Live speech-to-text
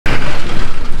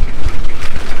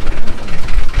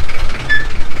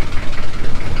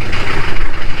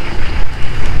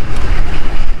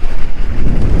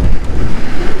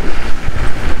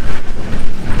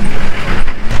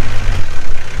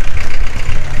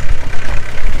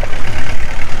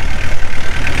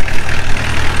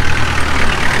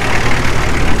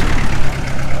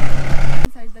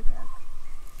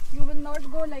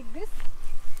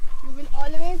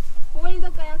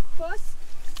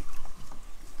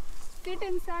sit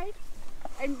inside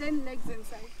and then legs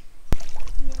inside.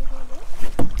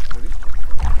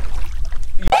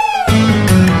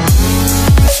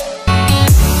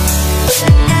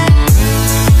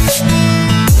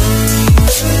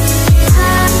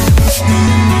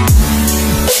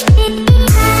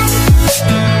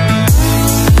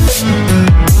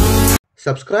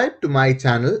 Subscribe to my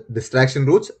channel Distraction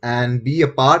Roots and be a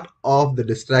part of the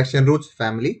Distraction Roots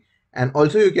family, and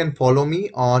also you can follow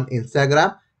me on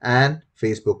Instagram and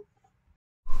Facebook.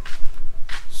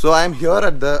 So I am here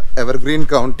at the Evergreen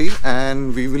County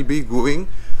and we will be going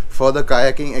for the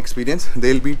kayaking experience.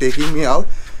 They'll be taking me out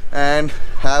and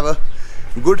have a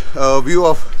good view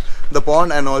of the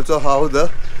pond and also how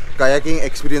the kayaking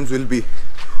experience will be.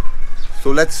 So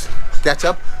let's catch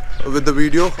up with the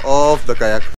video of the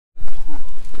kayak.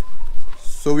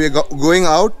 So we are going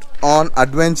out on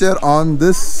adventure on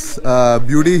this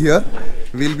beauty here.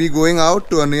 We'll be going out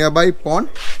to a nearby pond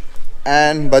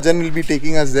and Bhajan will be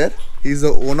taking us there. He's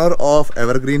the owner of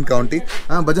Evergreen County.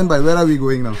 Bhajan bhai, where are we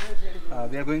going now?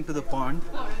 We are going to the pond.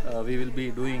 We will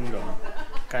be doing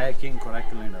kayaking,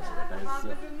 coracle and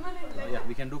other. Yeah,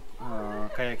 we can do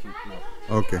kayaking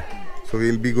now. Okay. So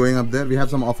we'll be going up there. We have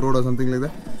some off-road or something like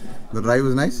that. The drive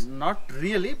is nice? Not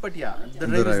really, but yeah, the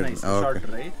drive is nice. Okay. Short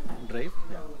drive.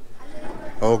 Yeah.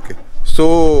 Okay.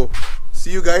 So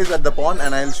see you guys at the pond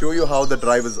and I'll show you how the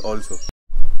drive is also.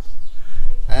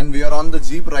 And we are on the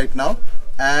jeep right now.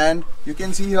 And you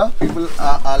can see here people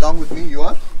along with me. You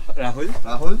are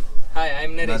Rahul. Hi,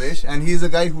 I'm Naresh. And he's the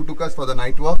guy who took us for the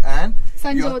night walk. And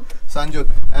Sanjot.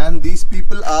 And these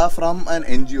people are from an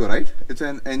NGO, right? It's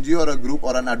an NGO or a group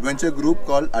or an adventure group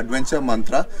called Adventure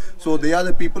Mantra. So they are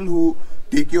the people who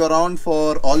take you around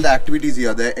for all the activities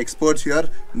here. They're experts here.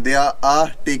 They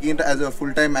are taking it as a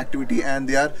full-time activity and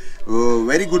they are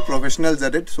very good professionals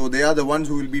at it. So they are the ones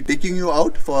who will be taking you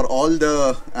out for all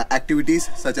the activities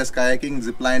such as kayaking,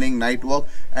 ziplining, night walk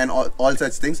and all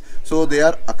such things. So they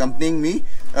are accompanying me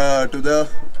to the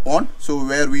pond, so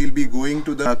where we will be going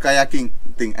to the kayaking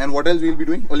thing. And what else we will be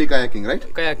doing? Only kayaking, right?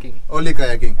 Kayaking. Only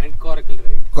kayaking. And coracle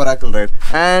ride. Coracle ride.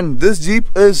 And this jeep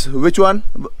is which one?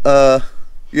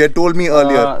 You had told me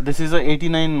earlier. This is a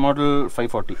 89 model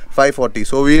 540. 540.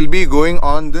 So we will be going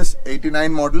on this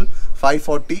 89 model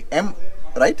 540 M,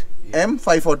 right?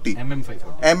 M540.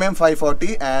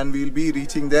 MM540, and we will be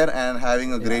reaching there and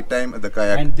having a great time at the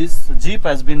kayak. And this jeep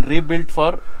has been rebuilt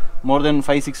for more than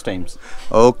 5-6 times.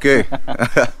 Okay.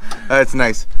 That's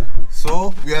nice.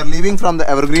 So we are leaving from the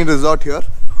Evergreen Resort here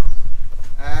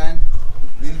and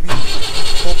we'll be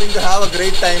hoping to have a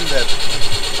great time there.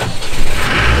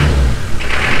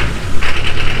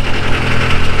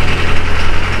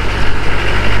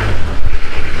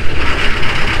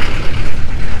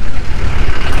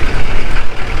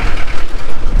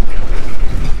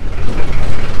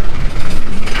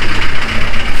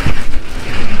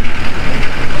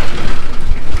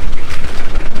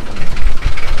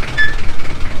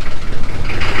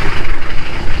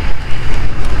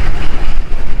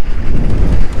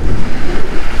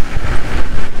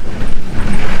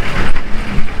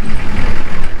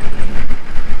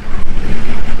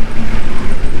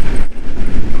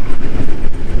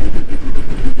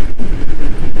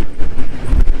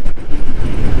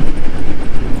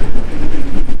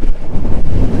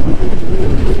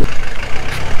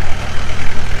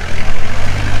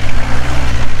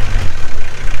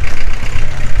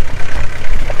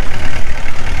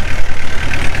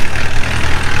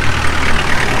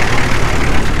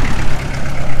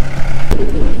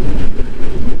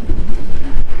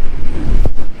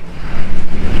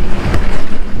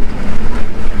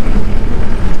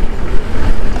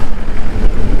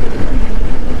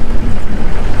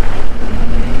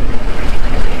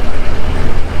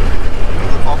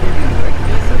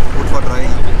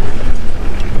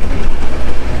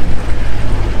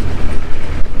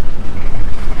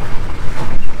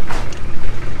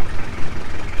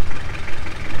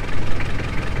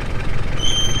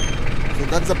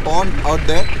 That's the pond out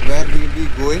there where we will be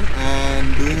going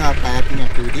and doing our kayaking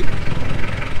activity.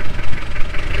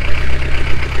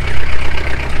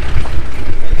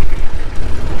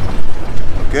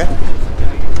 Okay.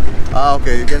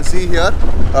 Okay, you can see here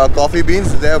coffee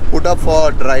beans they have put up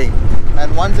for drying,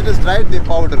 and once it is dried they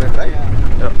powder it, right?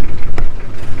 Yeah.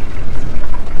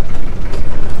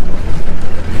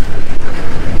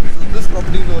 So this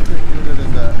property is also included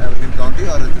in the Evergreen County,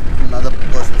 or is it another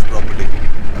person's property?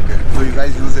 Okay, so you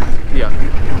guys use it? Yeah.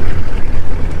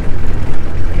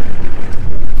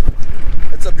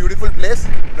 It's a beautiful place.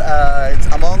 It's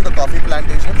among the coffee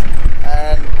plantations,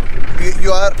 and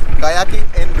you are kayaking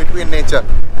in between nature,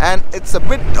 and it's a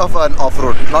bit of an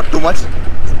off-road, not too much,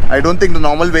 I don't think the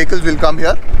normal vehicles will come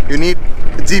here. You need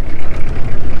jeep.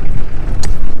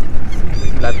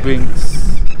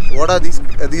 Lapwings. What are these?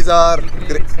 These are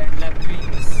Wings and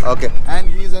lapwings. okay. And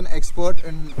he's an expert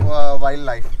in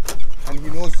wildlife, and he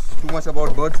knows too much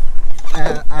about birds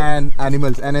and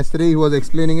animals. And yesterday he was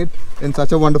explaining it in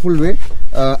such a wonderful way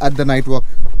at the night walk.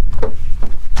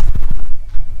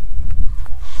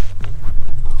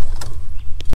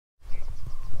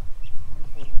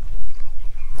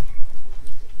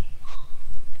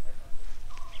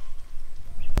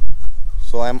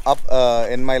 So I'm up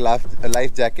in my life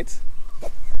jackets.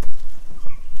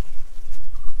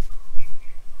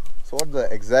 So what's the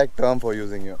exact term for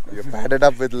using you? You're padded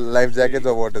up with life jackets,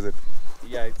 or what is it?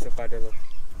 Yeah, it's a paddle.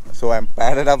 So I'm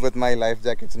padded up with my life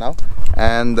jackets now,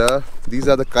 and these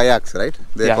are the kayaks, right?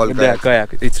 They're called they are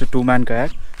kayaks. kayak. It's a two-man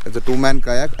kayak. It's a two-man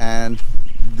kayak, and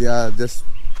they are just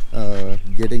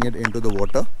getting it into the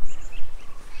water.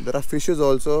 There are fishes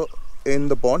also in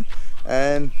the pond,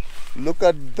 and look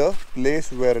at the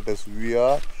place where it is. We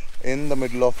are in the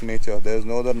middle of nature. There is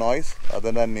no other noise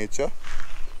other than nature,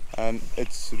 and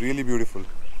it's really beautiful.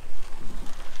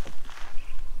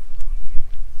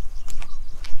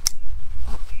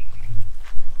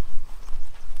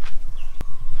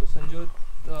 So Sanjot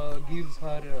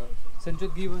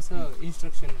gives us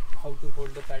instruction how to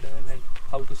hold the paddle and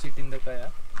how to sit in the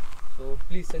kayak. So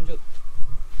please, Sanjot.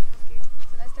 Okay,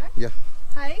 shall I start? Yeah.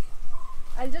 Hi,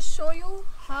 I'll just show you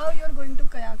how you're going to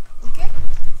kayak. Okay,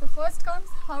 so first comes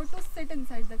how to sit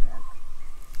inside the kayak.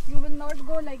 You will not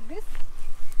go like this.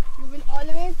 You will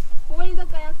always hold the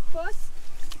kayak first,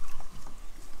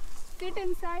 sit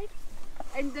inside,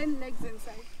 and then legs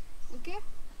inside. Okay,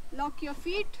 lock your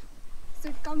feet,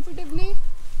 sit comfortably.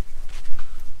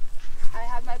 I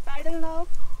have my paddle now.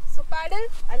 So paddle,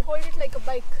 I'll hold it like a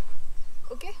bike.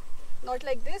 Okay, not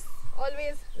like this,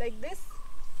 always like this.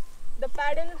 The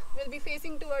paddle will be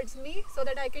facing towards me so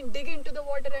that I can dig into the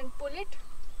water and pull it.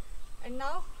 And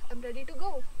now I'm ready to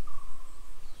go.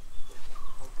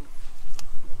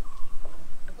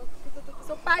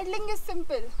 So paddling is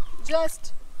simple.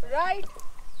 Just right,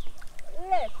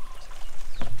 left,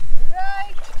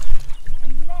 right,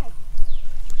 left,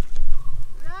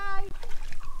 right,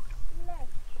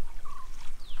 left.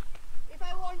 If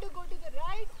I want to go to the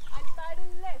right, I'll paddle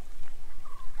left.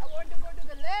 I want to go to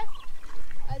the left,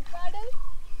 I'll paddle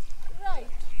right.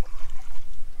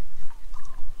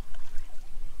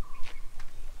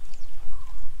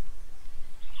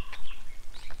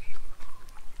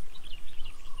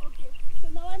 Okay, so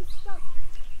now I'm stuck.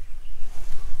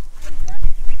 I'll just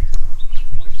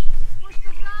push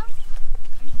the ground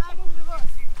and paddle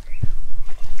reverse.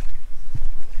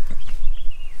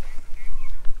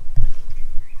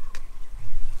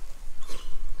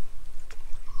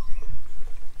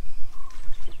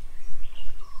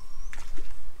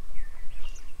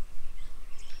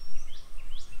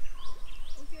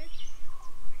 Okay.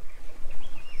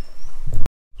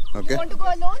 Okay. You want to go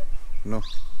alone? No.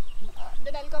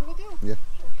 Then I'll come with you. Yeah.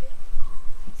 Okay.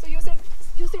 So you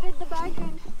sit at the back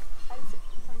and I'll sit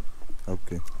front.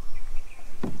 Okay.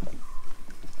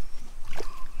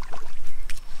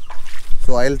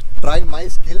 So I'll try my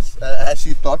skills as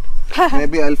she thought.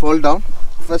 Maybe I'll fall down.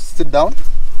 First sit down.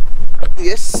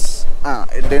 Yes.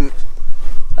 I didn't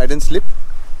slip.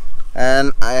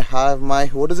 And I have my,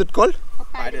 what is it called? A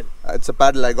paddle. It's a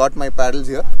paddle. I got my paddles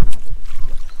here.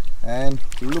 And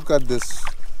look at this.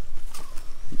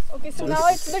 Okay, so now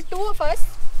it's the two of us.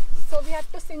 So we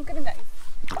have to synchronize.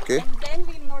 Okay. And then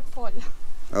we'll not fall.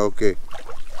 Okay.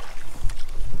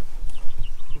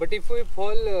 But if we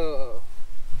fall,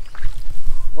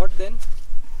 what then?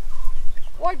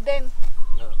 What then?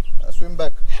 Swim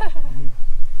back.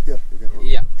 Yeah, you can hold.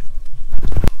 Yeah.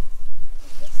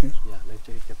 Yeah, life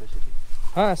jacket capacity.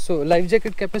 So life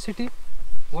jacket capacity.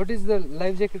 What is the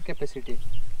life jacket capacity?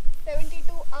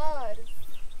 72 hours.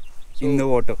 In the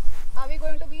water. Are we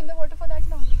going to be in the water for that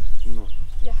long? No.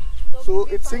 Yeah. So we'll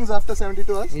be it fine. sinks after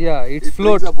 72 hours? Yeah, it's It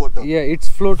float. brings up water. Yeah, it's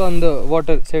float on the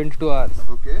water 72 hours.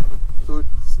 Okay. So it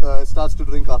starts to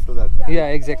drink after that. Yeah,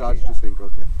 exactly. Starts to sink,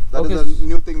 okay. That is Okay. a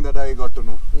new thing that I got to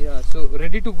know. Yeah, so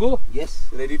ready to go? Yes.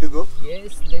 Ready to go?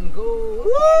 Yes, then go.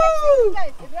 Right,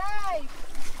 right,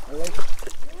 left, right, left,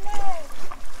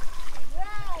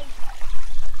 right,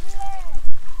 left.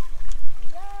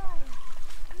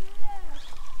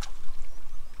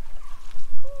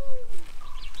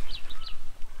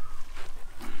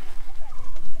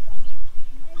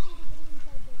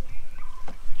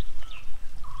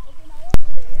 Okay, now left.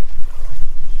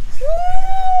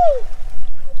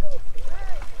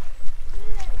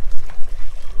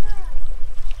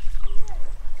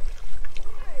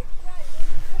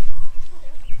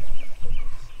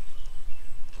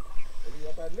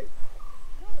 Charlie?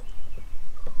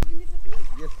 Doing it with me?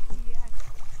 Yes. Yes.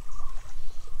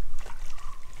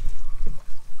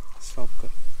 Stop.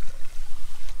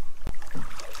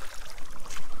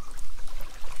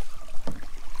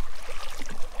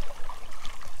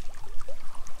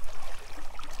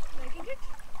 Liking it?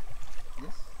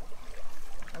 Yes.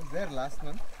 I was there last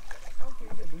month. Okay.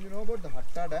 Do you know about the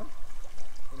Hatta Dam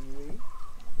in UAE,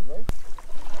 Dubai?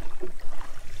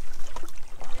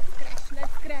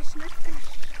 Let's crash.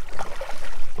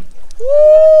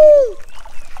 Woo!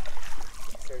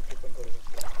 Okay,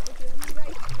 only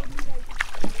right.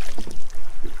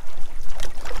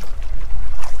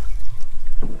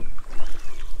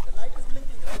 The light is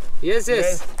blinking, right? Yes.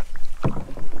 Sorry?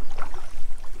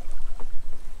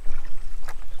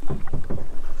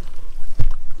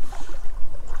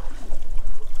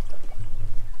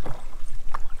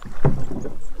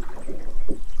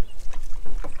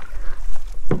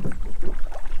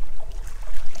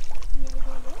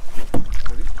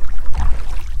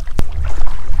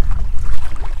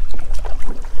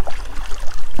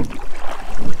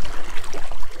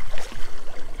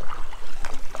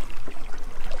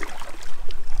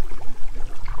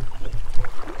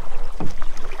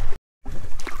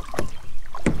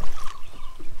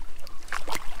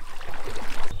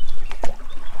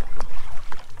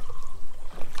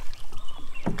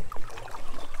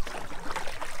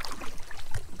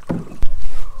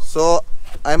 So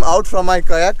I'm out from my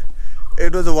kayak.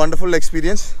 It was a wonderful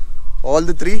experience. All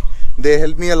the three, they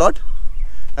helped me a lot,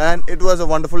 and it was a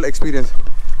wonderful experience.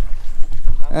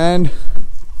 And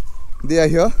they are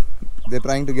here. They're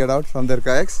trying to get out from their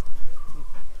kayaks.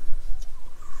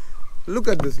 Look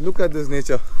at this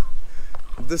nature.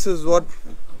 This is what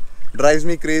drives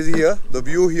me crazy here. The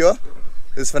view here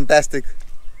is fantastic.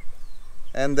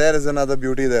 And there is another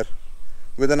beauty there,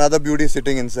 with another beauty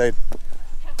sitting inside.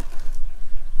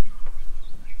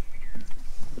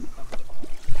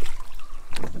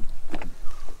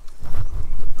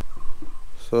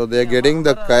 So they are getting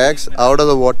the kayaks out of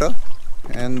the water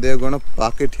and they are going to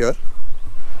park it here.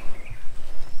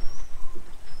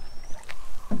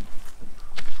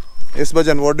 Yes,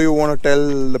 Bhajan, what do you want to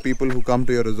tell the people who come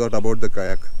to your resort about the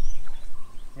kayak?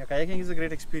 Yeah, kayaking is a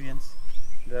great experience.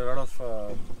 There are a lot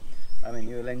of,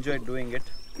 you will enjoy doing it,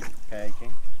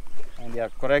 kayaking. And yeah,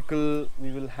 coracle,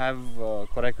 we will have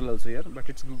coracle also here, but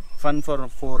it's fun for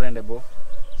 4 and above,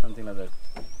 something like that.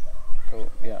 So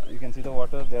yeah, you can see the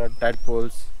water, there are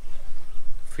tadpoles,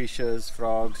 fishes,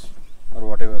 frogs, or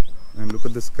whatever. And look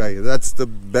at the sky. That's the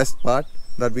best part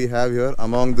that we have here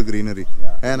among the greenery.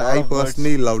 Yeah, And lot I of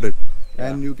personally birds. loved it. Yeah.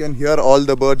 And you can hear all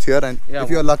the birds here, and Yeah, if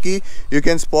you're lucky, you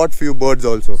can spot few birds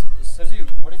also. Sergio,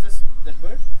 what is this? That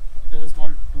bird? It has a small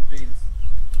 2 tails.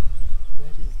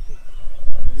 Where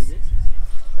is the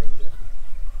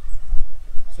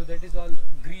So that is all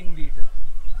green beater.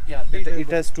 Yeah, Beater it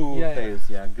bird. has 2 Yeah, yeah. tails.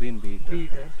 Yeah, green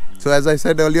beater. So as I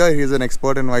said earlier, he is an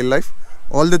expert in wildlife.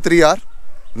 All the three are.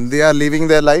 They are living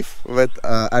their life with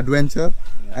adventure,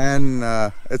 and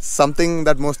it's something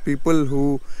that most people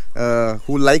who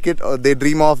like it, they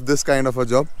dream of this kind of a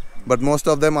job. But most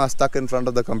of them are stuck in front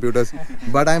of the computers.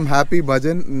 But I'm happy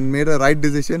Bhajan made a right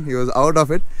decision. He was out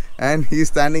of it, and he's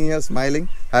standing here smiling,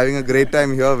 having a great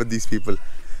time here with these people.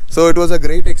 So it was a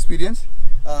great experience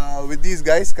with these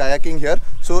guys kayaking here.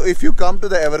 So if you come to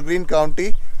the Evergreen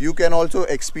County, you can also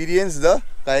experience the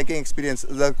kayaking experience.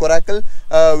 The coracle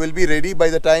will be ready by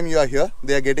the time you are here.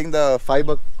 They are getting the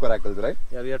fiber coracles, right?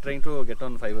 Yeah, we are trying to get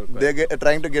on fiber. They are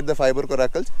trying to get the fiber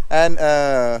coracles, and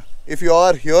if you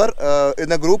are here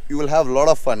in a group, you will have a lot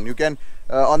of fun. You can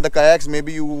on the kayaks,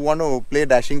 maybe you want to play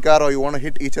dashing car or you want to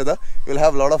hit each other. You will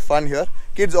have a lot of fun here.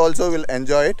 Kids also will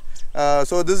enjoy it.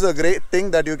 So this is a great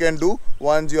thing that you can do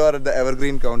once you are at the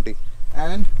Evergreen County.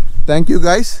 And thank you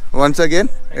guys once again.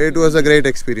 It was a great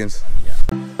experience.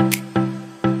 Yeah.